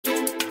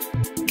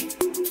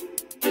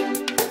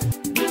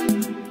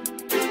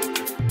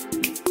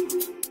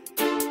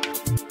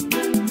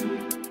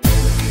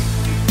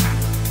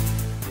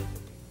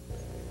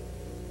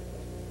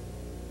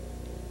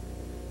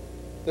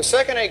The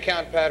second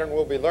 8-count pattern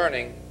we'll be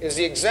learning is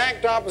the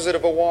exact opposite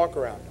of a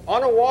walk-around.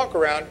 On a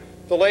walk-around,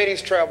 the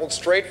ladies traveled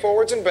straight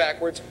forwards and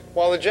backwards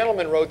while the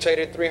gentlemen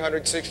rotated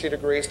 360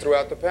 degrees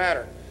throughout the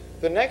pattern.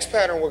 The next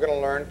pattern we're going to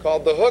learn,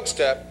 called the hook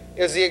step,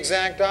 is the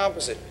exact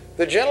opposite.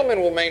 The gentleman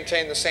will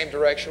maintain the same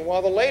direction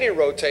while the lady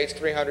rotates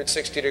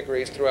 360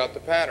 degrees throughout the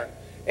pattern.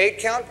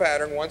 8-count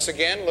pattern, once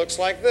again, looks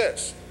like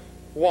this.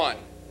 1,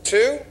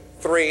 2,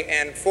 3,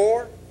 and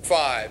 4,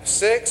 5,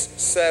 6,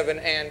 7,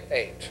 and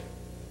 8.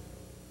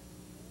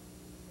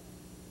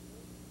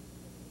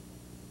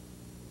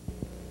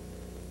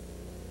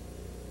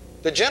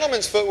 The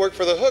gentleman's footwork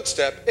for the hook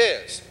step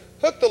is: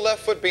 hook the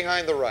left foot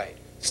behind the right,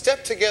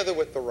 step together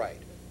with the right,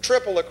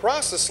 triple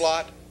across the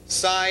slot,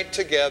 side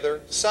together,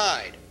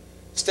 side.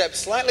 Step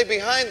slightly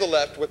behind the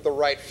left with the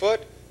right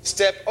foot,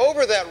 step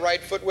over that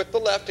right foot with the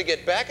left to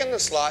get back in the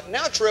slot,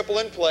 now triple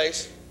in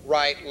place,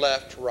 right,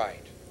 left,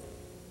 right.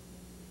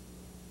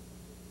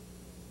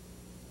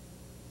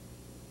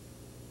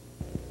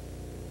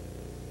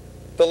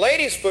 The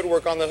ladies'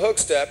 footwork on the hook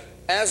step,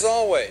 as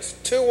always,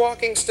 2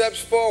 walking steps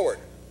forward,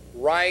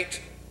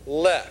 right,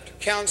 left.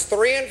 Counts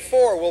 3 and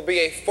 4 will be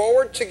a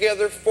forward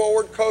together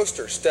forward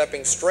coaster,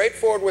 stepping straight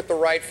forward with the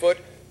right foot,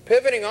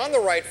 pivoting on the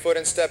right foot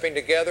and stepping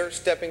together,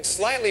 stepping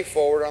slightly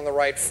forward on the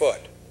right foot.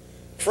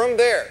 From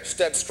there,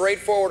 step straight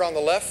forward on the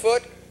left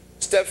foot,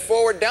 step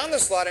forward down the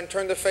slot and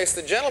turn to face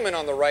the gentleman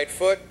on the right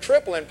foot,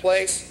 triple in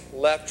place,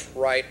 left,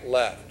 right,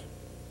 left.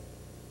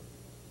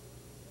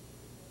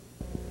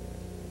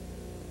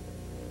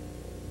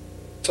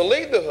 To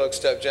lead the hook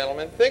step,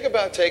 gentlemen, think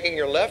about taking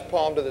your left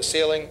palm to the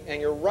ceiling and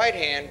your right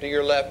hand to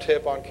your left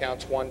hip on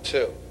counts 1,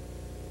 2.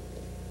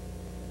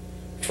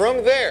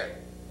 From there,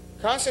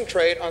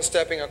 concentrate on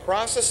stepping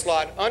across the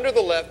slot under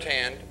the left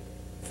hand,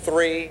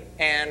 3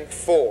 and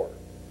 4.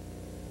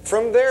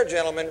 From there,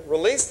 gentlemen,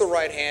 release the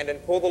right hand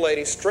and pull the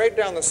lady straight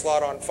down the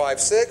slot on 5,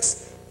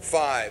 6,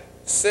 5,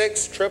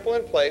 6, triple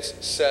in place,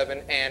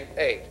 7 and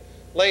 8.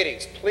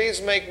 Ladies, please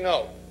make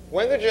note,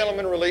 when the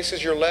gentleman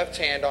releases your left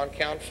hand on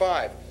count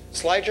 5,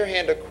 slide your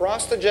hand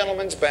across the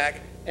gentleman's back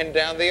and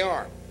down the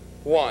arm.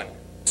 1,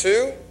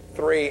 2,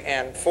 3,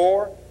 and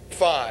 4,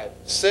 5,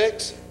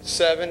 6,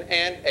 7,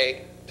 and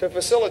 8 to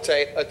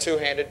facilitate a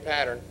 2-handed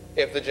pattern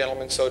if the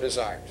gentleman so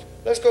desires.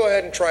 Let's go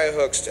ahead and try a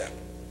hook step.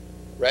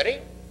 Ready?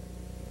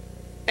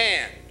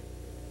 And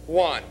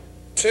 1,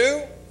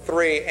 2,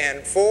 3,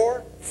 and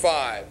 4,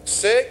 5,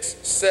 6,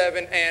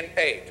 7, and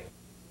 8.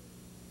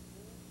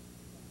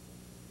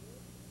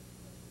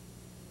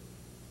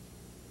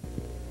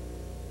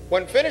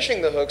 When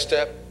finishing the hook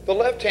step, the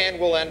left hand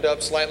will end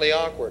up slightly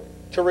awkward.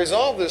 To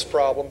resolve this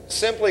problem,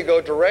 simply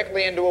go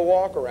directly into a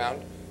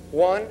walk-around.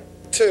 1,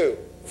 2,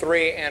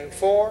 3, and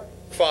 4,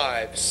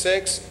 5,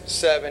 6,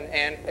 7,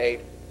 and 8,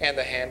 and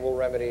the hand will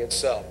remedy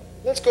itself.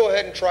 Let's go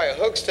ahead and try a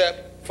hook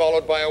step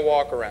followed by a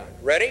walk-around.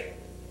 Ready?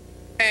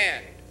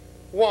 And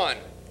 1,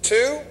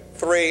 2,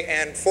 3,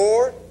 and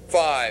 4,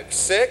 5,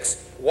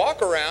 6,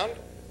 walk around.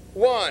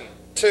 1,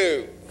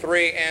 2,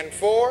 3, and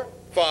 4,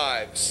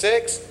 5,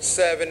 6,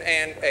 7,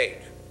 and 8.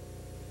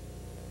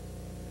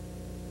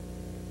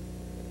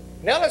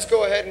 Now let's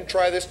go ahead and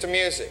try this to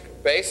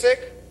music.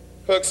 Basic,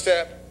 hook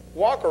step,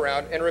 walk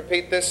around, and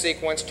repeat this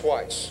sequence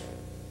twice.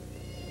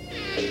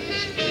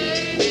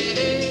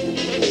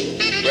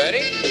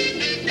 Ready?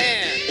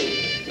 And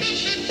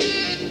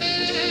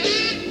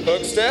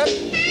hook step.